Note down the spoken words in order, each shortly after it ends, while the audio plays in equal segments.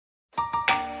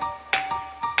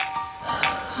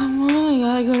Come on,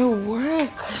 I gotta go to work.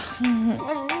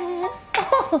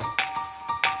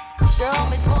 Girl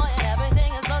meets boy and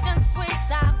everything is looking sweet.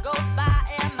 Time goes by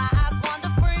and my eyes wander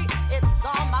free. It's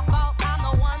all my fault, I'm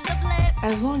the one to blame.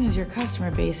 As long as your customer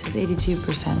base is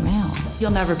 82% male, you'll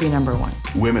never be number one.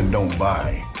 Women don't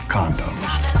buy condoms.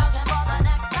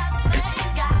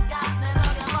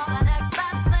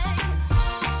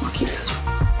 I'll keep this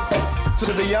one.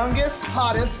 To the youngest,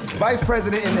 hottest vice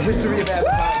president in the history of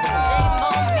advertising.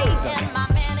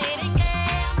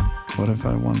 What if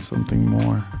I want something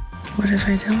more? What if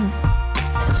I don't?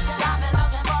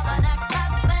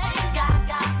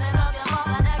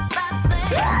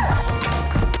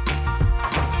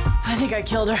 I think I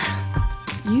killed her.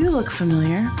 You look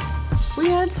familiar. We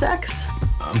had sex.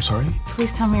 I'm sorry?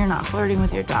 Please tell me you're not flirting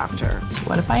with your doctor.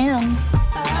 What if I am?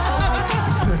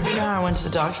 Yeah, I went to the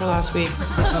doctor last week.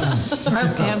 I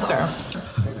have cancer.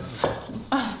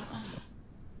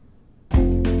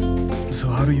 So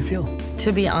how do you feel?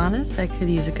 To be honest, I could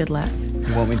use a good laugh.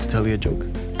 You want me to tell you a joke?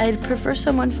 I'd prefer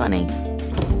someone funny.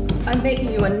 I'm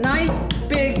making you a nice,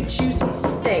 big, juicy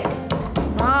steak.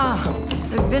 Ah,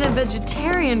 I've been a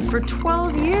vegetarian for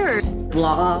 12 years.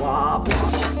 Blah, blah, blah.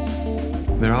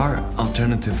 There are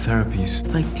alternative therapies.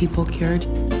 It's like people cured.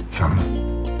 Some,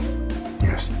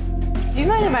 yes. Do you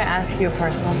mind if I ask you a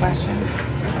personal question?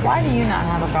 Why do you not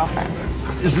have a girlfriend?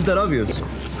 Isn't that obvious?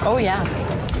 Oh, yeah.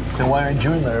 Then why aren't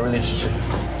you in a relationship?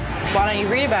 Why don't you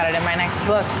read about it in my next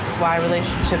book, Why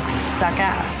Relationships Suck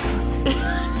Ass?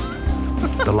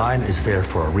 The line is there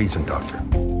for a reason, Doctor.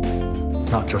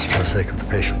 Not just for the sake of the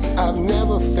patients. I've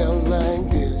never felt like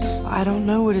this. I don't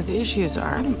know what his issues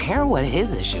are. I don't care what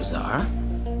his issues are.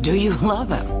 Do you love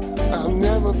him? I've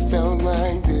never felt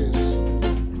like this.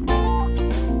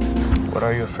 What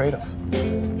are you afraid of?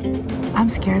 I'm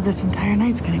scared this entire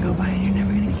night's gonna go by and you're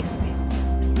never gonna kiss me.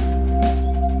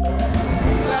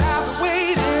 But I've been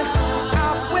waiting,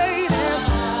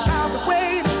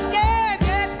 yeah,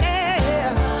 yeah,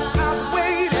 yeah. I've been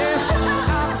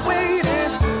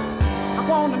waiting. I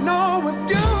wanna know if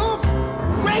you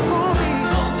wait for me,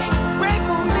 wait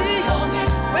for me,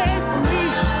 wait for me.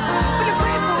 Will you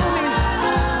wait for me,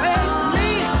 wait for me,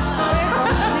 wait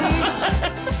for me?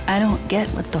 I don't get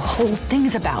what the whole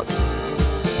thing's about.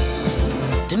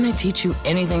 Didn't I teach you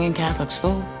anything in Catholic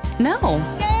school? No.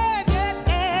 Yeah, yeah,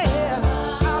 yeah.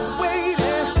 I'm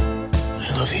waiting. I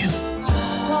love you.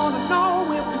 Wanna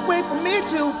know if you wait for me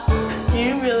to.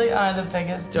 You really are the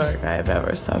biggest dork I've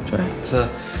ever slept with. It's a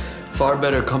far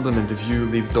better compliment if you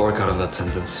leave dork out of that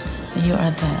sentence. You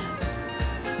are the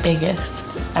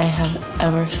biggest I have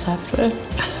ever slept with.